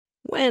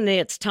When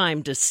it's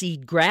time to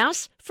seed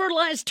grass,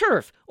 fertilize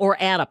turf, or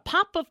add a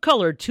pop of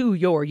color to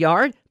your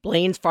yard,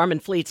 Blaine's Farm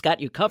and Fleet's got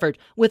you covered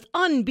with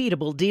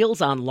unbeatable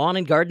deals on lawn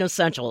and garden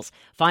essentials.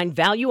 Find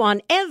value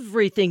on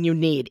everything you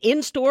need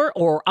in-store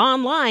or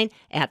online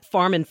at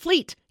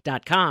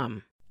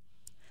farmandfleet.com.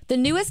 The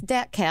newest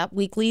DATCap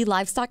weekly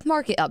livestock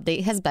market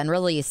update has been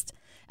released.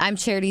 I'm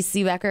Charity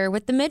Seebecker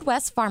with the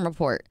Midwest Farm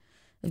Report.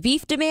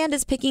 Beef demand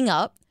is picking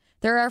up.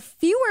 There are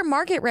fewer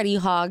market-ready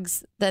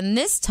hogs than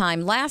this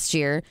time last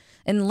year,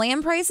 and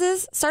lamb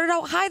prices started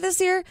out high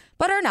this year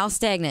but are now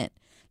stagnant.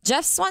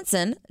 Jeff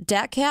Swenson,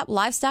 DATCap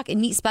livestock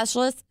and meat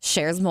specialist,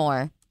 shares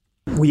more.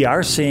 We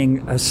are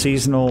seeing a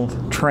seasonal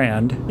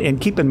trend, and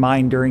keep in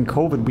mind during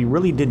COVID we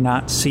really did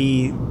not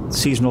see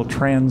seasonal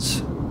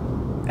trends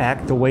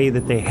act the way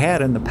that they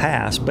had in the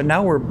past, but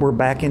now we're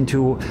back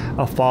into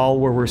a fall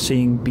where we're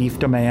seeing beef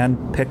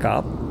demand pick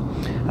up.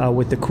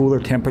 With the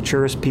cooler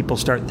temperatures, people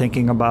start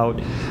thinking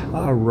about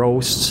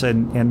roasts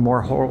and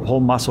more whole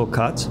muscle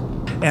cuts.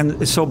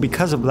 And so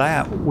because of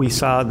that, we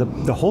saw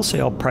the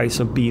wholesale price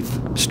of beef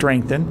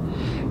strengthen.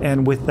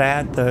 And with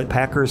that, the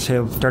packers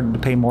have started to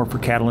pay more for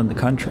cattle in the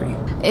country.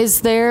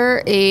 Is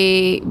there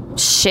a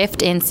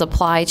shift in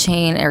supply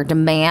chain or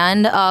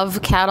demand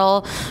of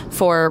cattle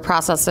for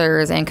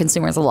processors and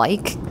consumers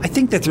alike? I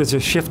think that there's a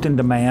shift in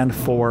demand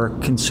for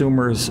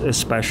consumers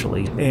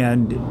especially.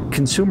 And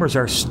consumers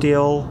are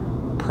still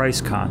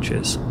price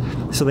conscious.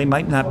 So they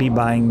might not be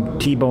buying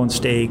T-bone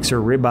steaks or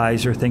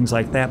ribeyes or things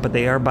like that, but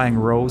they are buying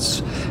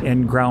roasts,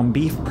 and ground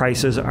beef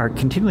prices are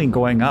continually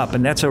going up,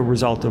 and that's a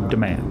result of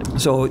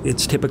demand. So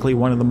it's typically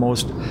one of the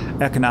most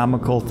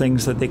economical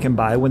things that they can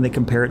buy when they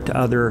compare it to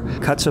other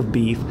cuts of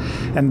beef.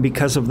 And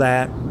because of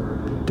that,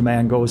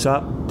 demand goes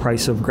up,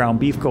 price of ground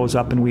beef goes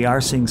up, and we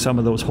are seeing some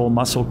of those whole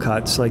muscle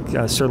cuts, like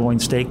sirloin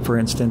steak, for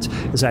instance,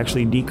 is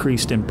actually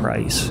decreased in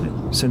price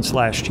since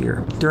last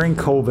year. During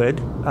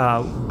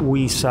COVID,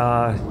 we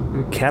saw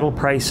cattle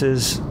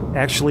prices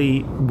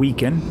actually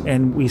weaken,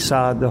 and we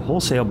saw the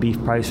wholesale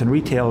beef price and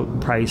retail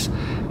price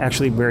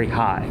actually very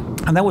high.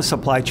 And that was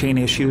supply chain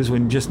issues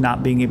when just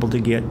not being able to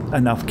get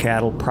enough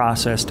cattle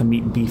processed to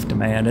meet beef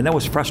demand. And that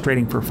was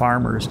frustrating for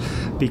farmers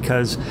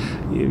because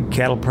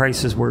cattle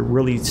prices were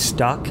really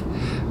stuck,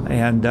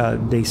 and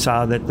they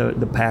saw that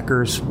the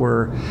packers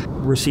were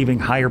receiving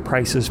higher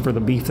prices for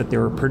the beef that they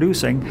were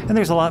producing. And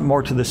there's a lot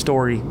more to the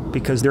story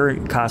because their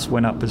costs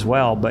went up as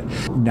well. But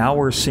now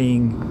we're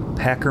seeing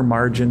packer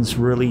margins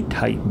really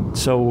tighten.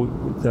 So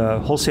the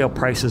wholesale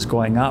price is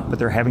going up, but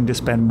they're having to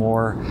spend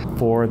more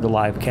for the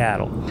live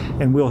cattle.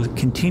 And we'll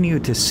continue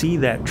to see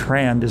that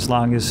trend as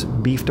long as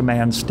beef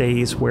demand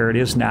stays where it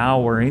is now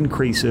or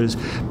increases,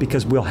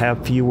 because we'll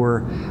have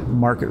fewer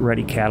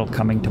market-ready cattle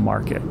coming to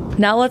market.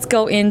 Now let's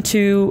go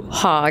into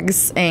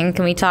hogs, and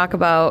can we talk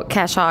about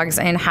cash hogs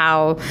and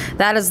how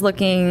that is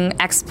looking,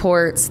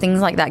 exports, things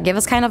like that? Give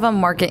us kind of a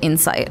market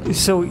insight.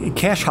 So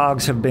cash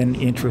hogs have been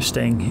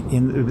interesting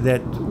in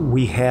that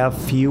we have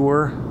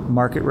fewer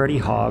market-ready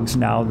hogs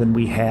now than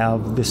we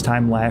have this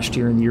time last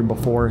year and the year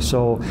before.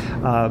 So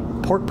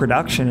pork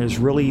production is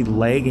really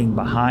lagging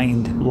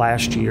behind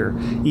last year,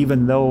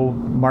 even though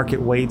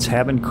market weights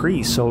have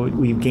increased. So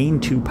we've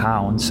gained 2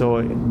 pounds.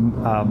 So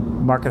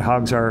market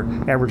hogs are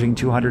averaging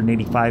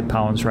 285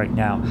 pounds right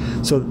now.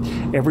 So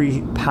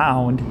every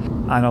pound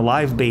on a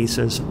live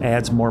basis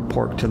adds more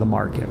pork to the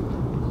market.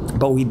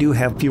 But we do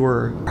have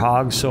fewer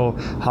hogs, so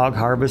hog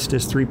harvest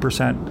is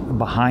 3%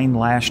 behind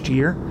last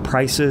year.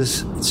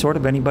 Prices, sort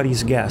of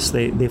anybody's guess.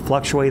 They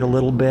fluctuate a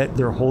little bit.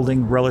 They're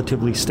holding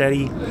relatively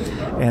steady.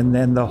 And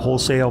then the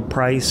wholesale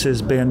price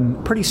has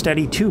been pretty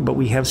steady too, but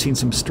we have seen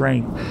some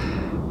strength.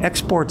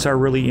 Exports are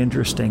really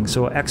interesting.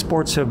 So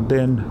exports have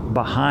been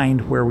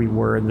behind where we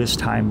were this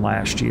time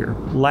last year.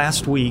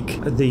 Last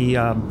week, the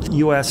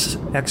U.S.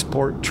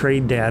 export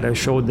trade data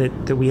showed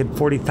that we had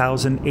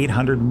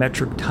 40,800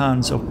 metric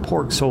tons of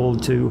pork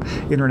sold to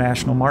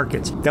international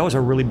markets. That was a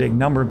really big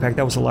number. In fact,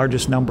 that was the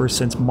largest number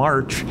since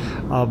March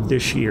of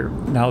this year.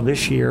 Now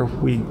this year,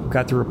 we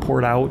got the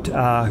report out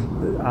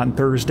on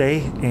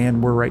Thursday,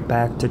 and we're right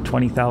back to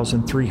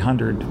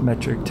 20,300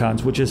 metric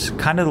tons, which is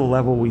kind of the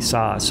level we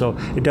saw. So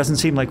it doesn't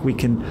seem like we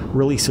can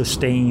really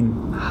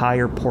sustain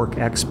higher pork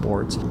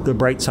exports. The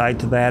bright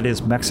side to that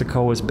is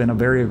Mexico has been a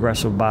very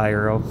aggressive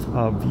buyer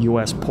of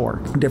U.S.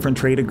 pork. Different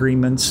trade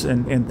agreements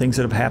and things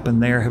that have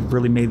happened there have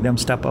really made them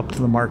step up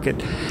to the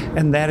market,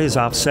 and that is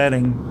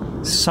offsetting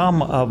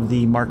some of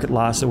the market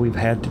loss that we've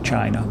had to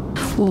China.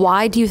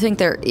 Why do you think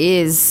there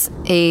is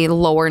a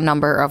lower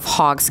number of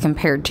hogs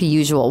compared to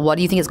usual? What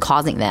do you think is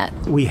causing that?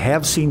 We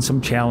have seen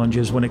some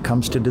challenges when it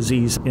comes to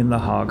disease in the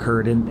hog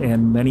herd,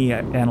 and many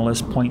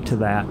analysts point to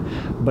that.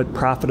 But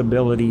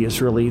profitability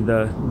is really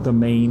the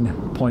main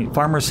point.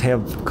 Farmers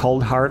have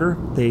culled harder.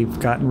 They've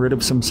gotten rid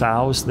of some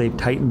sows. They've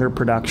tightened their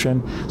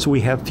production. So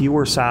we have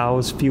fewer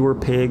sows, fewer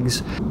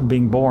pigs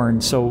being born.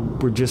 So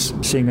we're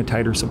just seeing a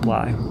tighter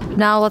supply.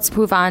 Now let's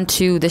move on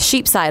to the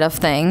sheep side of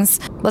things.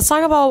 Let's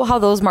talk about how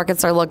those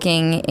markets are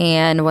looking,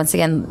 and once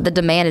again, the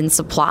demand and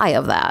supply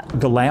of that.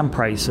 The lamb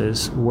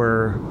prices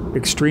were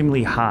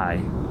extremely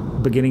high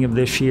beginning of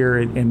this year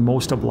and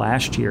most of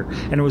last year.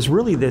 And it was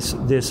really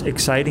this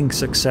exciting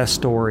success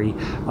story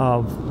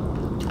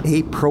of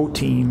a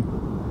protein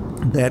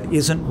that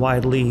isn't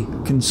widely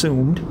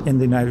consumed in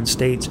the United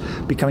States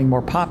becoming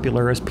more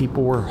popular as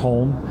people were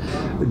home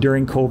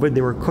during COVID.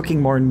 They were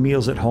cooking more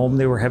meals at home.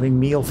 They were having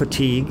meal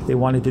fatigue. They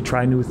wanted to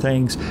try new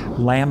things.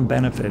 Lamb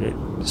benefited.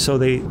 So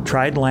they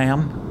tried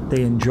lamb.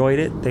 They enjoyed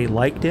it. They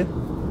liked it.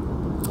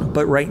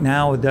 But right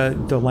now,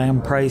 the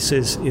lamb price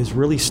is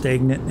really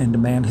stagnant and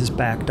demand has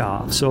backed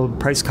off. So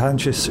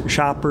price-conscious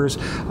shoppers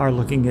are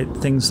looking at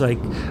things like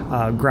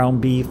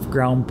ground beef,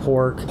 ground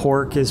pork.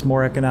 Pork is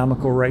more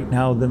economical right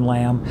now than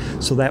lamb,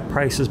 so that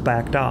price has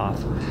backed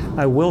off.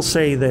 I will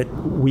say that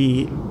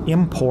we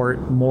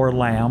import more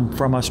lamb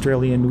from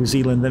Australia and New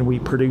Zealand than we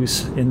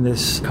produce in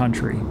this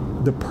country.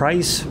 The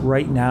price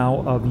right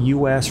now of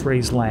U.S.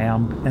 raised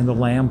lamb and the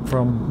lamb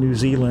from New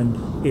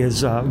Zealand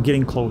is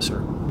getting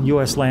closer.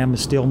 U.S. lamb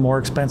is still more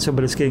expensive,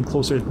 but it's getting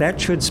closer.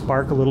 That should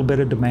spark a little bit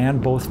of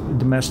demand, both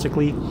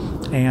domestically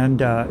and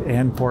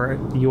for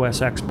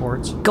U.S.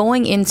 exports.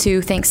 Going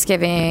into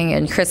Thanksgiving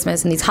and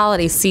Christmas and these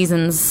holiday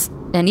seasons,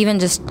 and even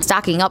just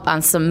stocking up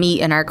on some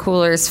meat in our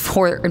coolers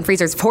and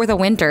freezers for the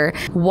winter,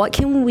 what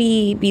can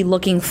we be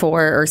looking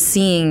for or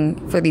seeing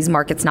for these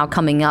markets now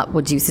coming up,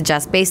 would you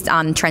suggest, based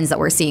on trends that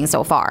we're seeing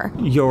so far?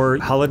 Your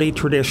holiday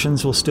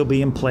traditions will still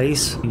be in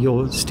place.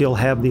 You'll still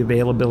have the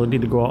availability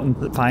to go out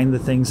and find the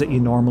things that you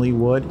normally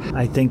would.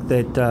 I think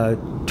that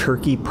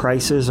turkey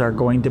prices are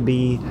going to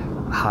be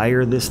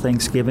higher this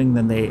Thanksgiving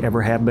than they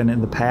ever have been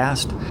in the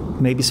past.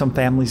 Maybe some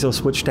families will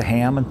switch to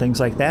ham and things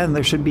like that, and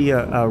there should be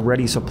a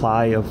ready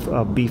supply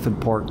of beef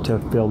and pork to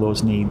fill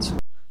those needs.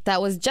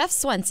 That was Jeff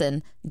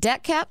Swenson,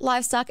 debt cap,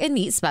 livestock, and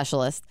meat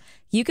specialist.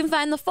 You can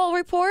find the full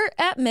report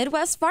at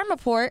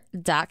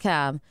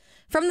MidwestFarmReport.com.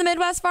 From the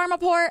Midwest Farm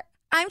Report,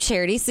 I'm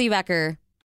Charity Seebecker.